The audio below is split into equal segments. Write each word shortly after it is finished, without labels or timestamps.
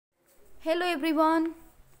Hello everyone,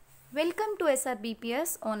 welcome to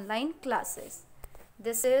SRBPS online classes.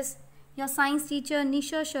 This is your science teacher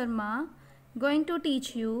Nisha Sharma going to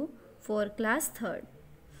teach you for class 3rd.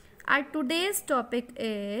 Our today's topic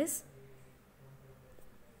is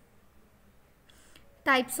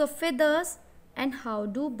types of feathers and how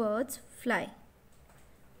do birds fly.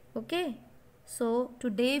 Okay, so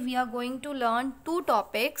today we are going to learn two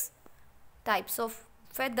topics, types of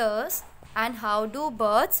feathers and how do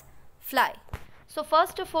birds fly. So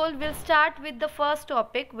first of all, we'll start with the first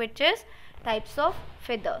topic, which is types of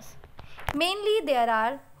feathers. Mainly there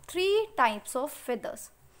are three types of feathers: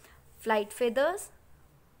 flight feathers,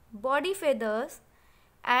 body feathers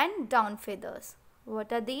and down feathers.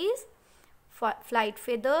 What are these? Flight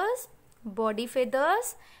feathers, body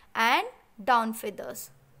feathers and down feathers.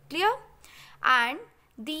 Clear? And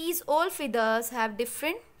these all feathers have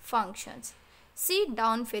different functions. See,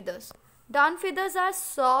 down feathers. Down feathers are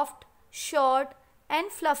soft, short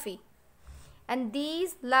and fluffy, and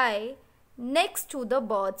these lie next to the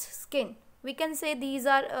bird's skin. We can say these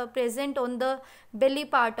are present on the belly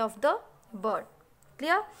part of the bird.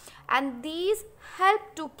 Clear? And these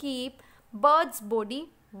help to keep bird's body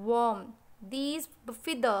warm. These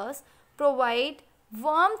feathers provide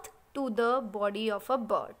warmth to the body of a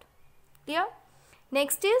bird. Clear?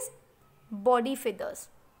 Next is body feathers.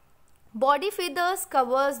 Body feathers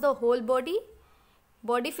covers the whole body.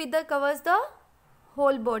 Body feather covers the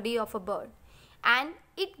whole body of a bird and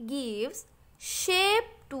it gives shape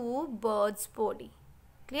to bird's body.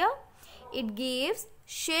 Clear? It gives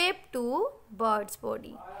shape to bird's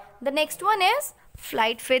body. The next one is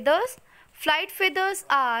flight feathers. Flight feathers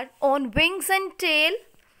are on wings and tail,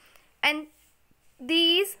 and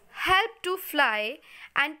these help to fly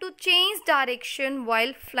and to change direction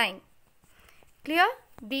while flying. Clear?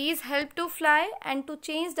 These help to fly and to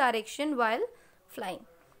change direction while flying.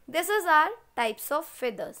 This is our types of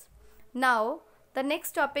feathers. Now the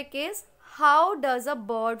next topic is how does a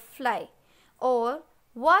bird fly, or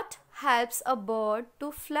what helps a bird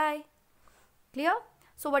to fly. Clear?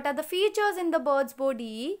 So what are the features in the bird's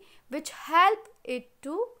body which help it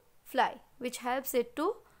to fly, which helps it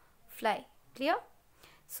to fly? Clear?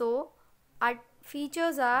 So our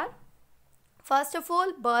features are, first of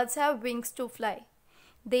all, birds have wings to fly.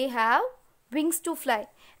 They have wings to fly,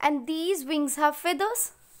 and these wings have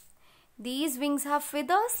feathers. These wings have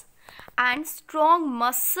feathers and strong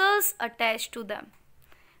muscles attached to them.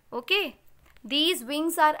 Okay, these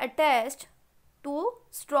wings are attached to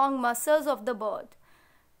strong muscles of the bird.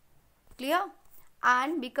 Clear?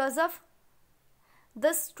 And because of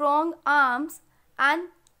the strong arms and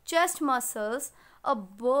chest muscles, a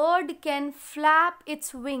bird can flap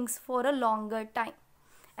its wings for a longer time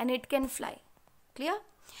and it can fly. Clear?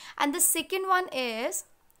 And the second one is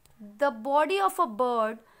the body of a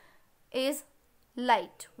bird is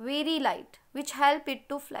light, very light, which help it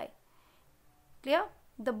to fly. Clear?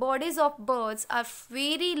 The bodies of birds are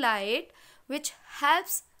very light, which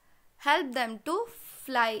help them to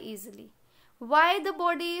fly easily. Why the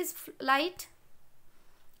body is light?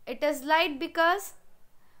 It is light because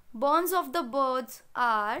bones of the birds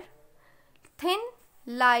are thin,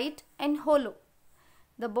 light and hollow.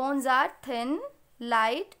 The bones are thin,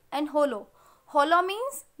 light and hollow. Hollow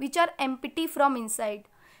means which are empty from inside.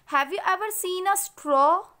 Have you ever seen a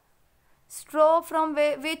straw? Straw from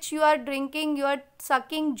which you are drinking, you are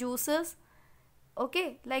sucking juices.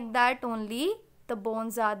 Okay, like that only the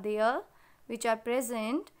bones are there which are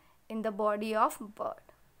present in the body of bird.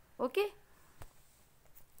 Okay.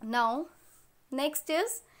 Now next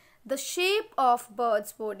is the shape of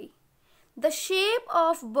bird's body. The shape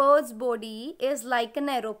of bird's body is like an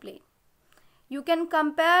aeroplane. You can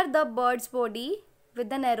compare the bird's body with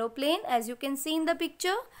an aeroplane, as you can see in the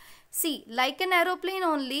picture. See, like an aeroplane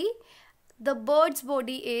only, the bird's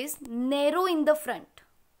body is narrow in the front.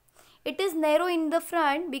 It is narrow in the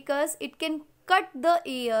front because it can cut the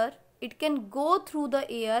air, it can go through the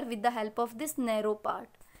air with the help of this narrow part.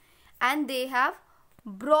 And they have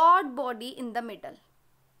broad body in the middle.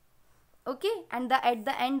 Okay, and at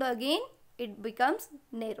the end again it becomes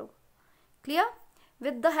narrow. Clear?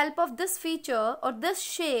 With the help of this feature or this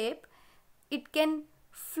shape, it can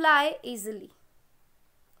fly easily.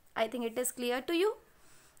 I think it is clear to you.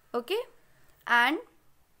 Okay. And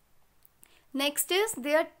next is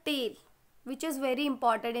their tail, which is very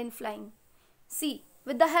important in flying. See,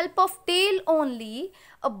 with the help of tail only,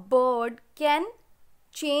 a bird can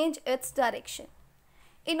change its direction.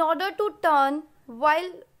 In order to turn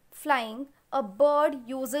while flying, a bird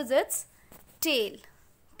uses its tail.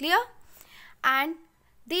 Clear? And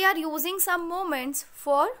they are using some movements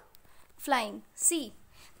for flying. See,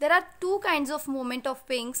 there are two kinds of movement of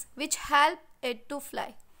wings which help it to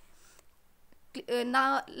fly.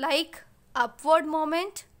 Now, like upward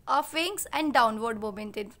movement of wings and downward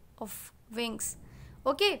movement of wings.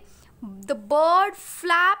 Okay, the bird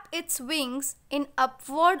flap its wings in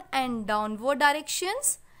upward and downward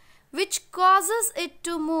directions, which causes it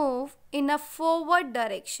to move in a forward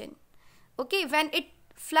direction. Okay, when it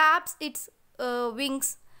flaps its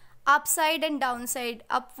wings upside and downside,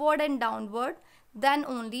 upward and downward, then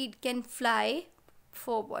only it can fly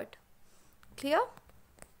forward. Clear?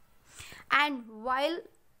 And while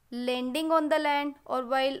landing on the land or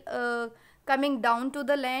while coming down to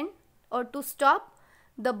the land or to stop,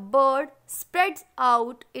 the bird spreads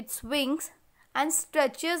out its wings and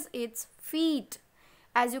stretches its feet.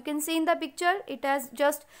 As you can see in the picture, it has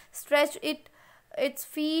just stretched its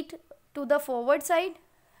feet to the forward side,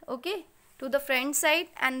 okay, to the front side,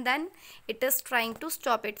 and then it is trying to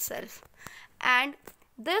stop itself. And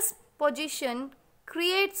this position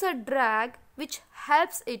creates a drag which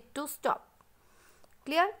helps it to stop.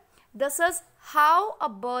 Clear? This is how a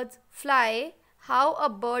bird fly,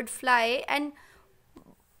 and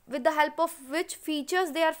with the help of which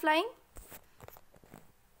features they are flying.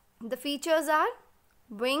 The features are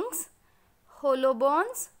wings, hollow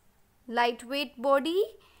bones, lightweight body,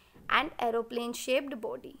 and aeroplane shaped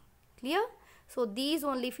body. Clear? So these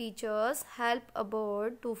only features help a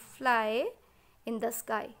bird to fly in the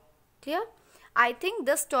sky. Clear? I think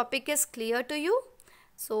this topic is clear to you.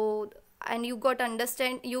 So, and you got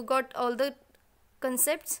all the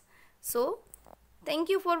concepts. So thank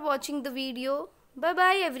you for watching the video. Bye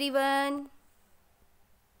bye everyone.